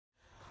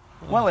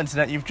Well,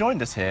 Internet, you've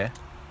joined us here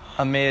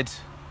amid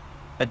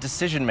a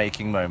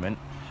decision-making moment.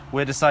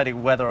 We're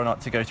deciding whether or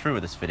not to go through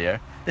with this video.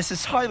 This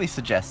is highly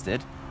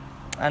suggested,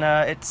 and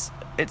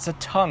it's a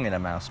tongue in a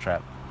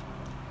mousetrap.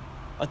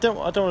 I don't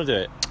want to do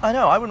it. I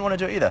know, I wouldn't want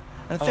to do it either.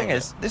 And the thing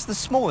is, this is the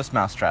smallest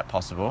mousetrap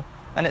possible,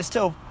 and it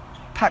still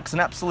packs an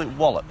absolute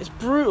wallop. It's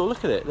brutal,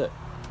 look at it, look.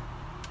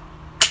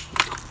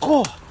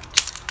 Oh!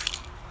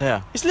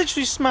 Yeah. It's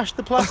literally smashed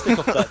the plastic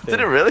off that thing. Did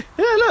it really?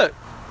 Yeah, look.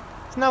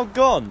 It's now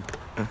gone.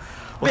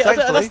 Well,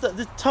 thankfully,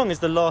 the tongue is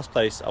the last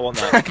place I want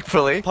that.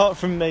 Thankfully. Apart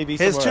from maybe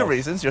Here's somewhere two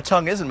reasons. Your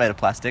tongue isn't made of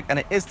plastic, and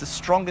it is the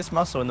strongest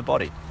muscle in the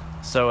body.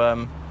 So,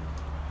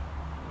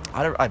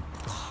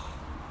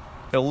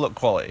 it'll look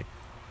quality.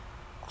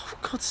 Oh, for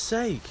God's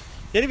sake.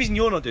 The only reason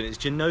you're not doing it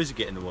is your nose would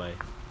get in the way.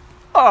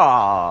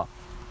 Ah,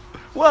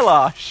 well,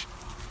 Ash.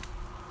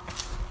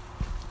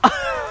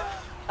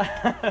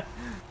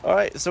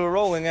 Alright, so we're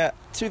rolling at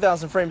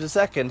 2,000 frames a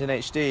second in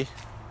HD.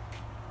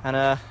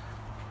 And,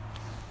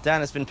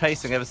 Dan has been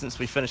pacing ever since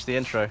we finished the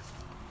intro.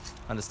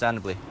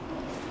 Understandably.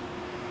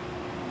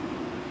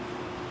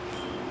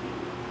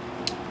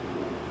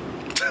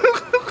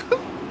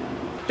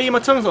 B, my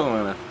tongue's not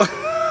long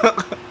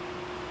enough.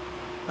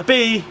 A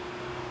B.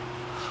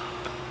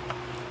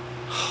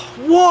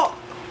 What?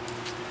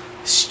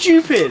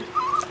 Stupid.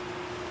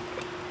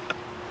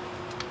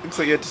 Looks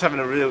like you're just having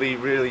a really,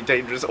 really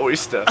dangerous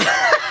oyster.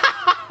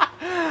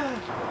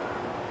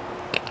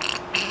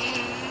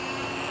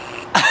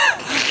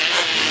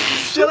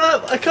 Shut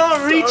up! I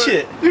can't reach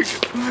it.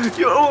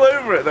 You're all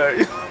over it though.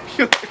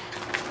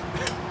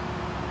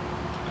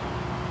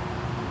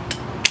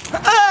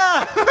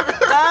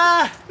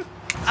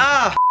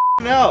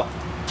 No.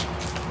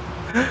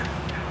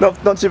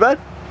 Not too bad.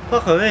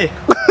 Fuck on me.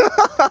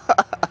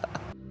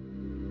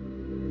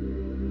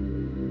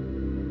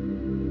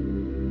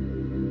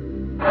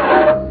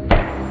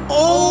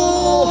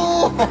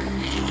 Oh!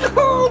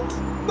 God!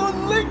 The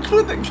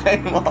liquid that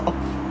came off.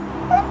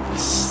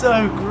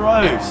 So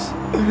gross.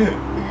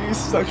 You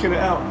sucking it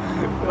out.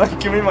 Like,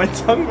 give me my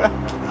tongue back.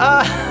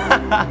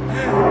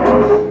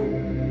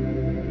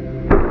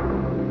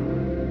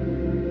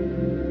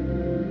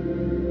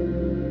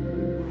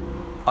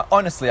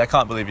 Honestly, I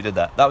can't believe you did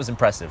that. That was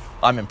impressive.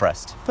 I'm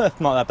impressed. Not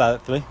that bad,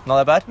 actually.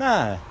 Not that bad?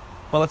 Nah.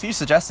 Well, if you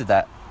suggested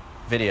that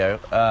video,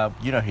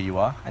 you know who you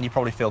are, and you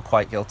probably feel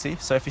quite guilty.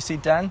 So if you see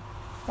Dan,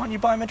 why don't you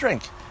buy him a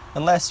drink?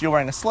 Unless you're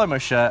wearing a slow-mo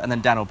shirt, and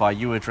then Dan will buy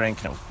you a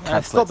drink, and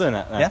it'll Stop doing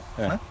that. No. Yeah?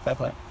 No? Fair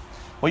play.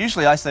 Well,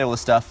 usually I say all the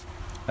stuff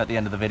at the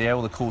end of the video,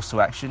 all the calls to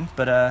action,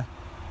 but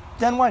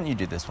Dan, why don't you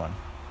do this one?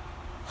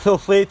 Feel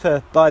free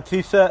to buy a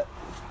t-shirt,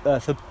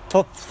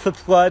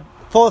 subscribe,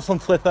 follow us on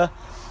Twitter,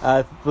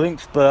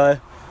 links below,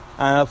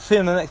 and I'll see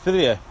you in the next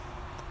video.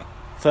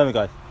 Firmly,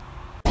 guys.